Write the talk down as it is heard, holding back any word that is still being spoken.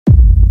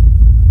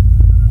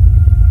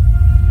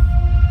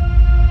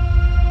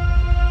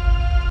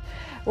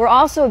We're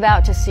also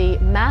about to see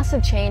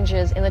massive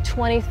changes in the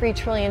 $23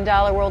 trillion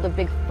world of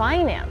big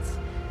finance.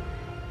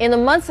 In the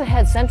months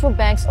ahead, central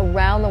banks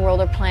around the world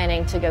are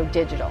planning to go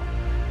digital.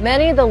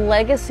 Many of the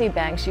legacy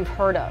banks you've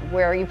heard of,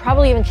 where you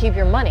probably even keep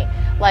your money,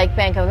 like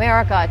Bank of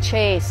America,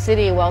 Chase,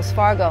 Citi, Wells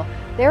Fargo,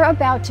 they're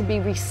about to be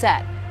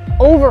reset,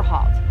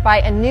 overhauled by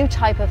a new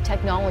type of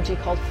technology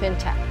called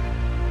fintech.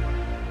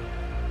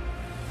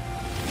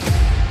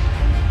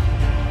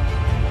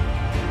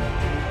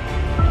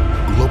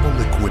 Global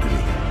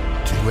liquidity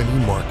to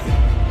any market,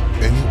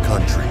 any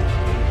country,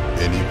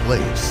 any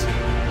place,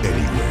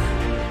 anywhere.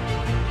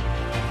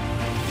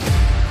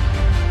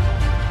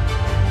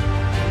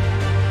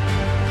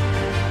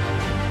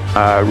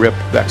 Ripple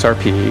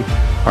XRP,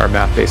 our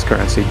math-based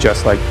currency,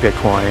 just like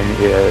Bitcoin,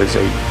 is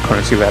a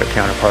currency without a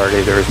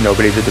counterparty. There is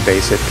nobody to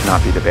debase it,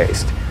 cannot be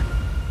debased.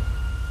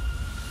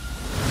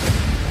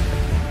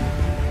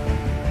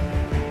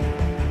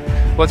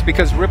 Well, it's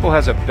because Ripple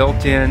has a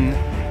built-in,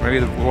 maybe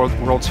the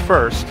world's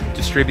first,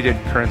 distributed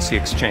currency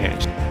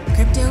exchange.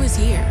 Crypto is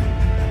here.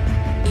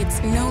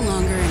 It's no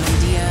longer an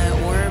idea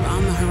or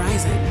on the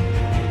horizon.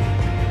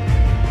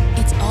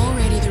 It's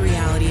already the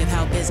reality of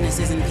how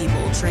businesses and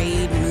people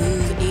trade,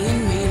 move,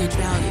 and manage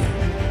value.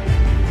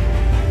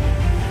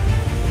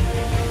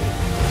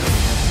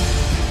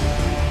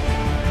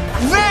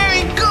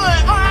 Very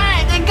good. All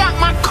right, they got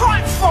my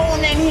cart phone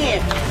in here.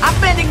 I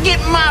better get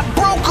my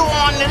broker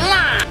on the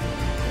line.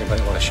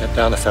 Anybody want to shut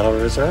down the Federal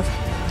Reserve?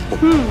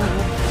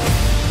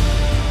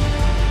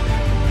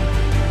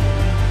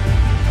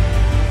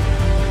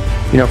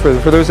 You know,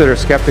 for those that are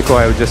skeptical,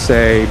 I would just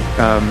say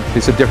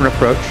it's a different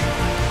approach.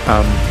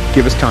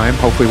 Give us time.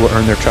 Hopefully we'll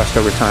earn their trust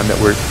over time that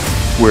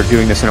we're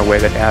doing this in a way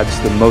that adds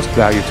the most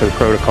value to the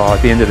protocol.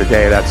 At the end of the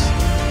day,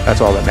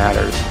 that's all that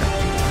matters.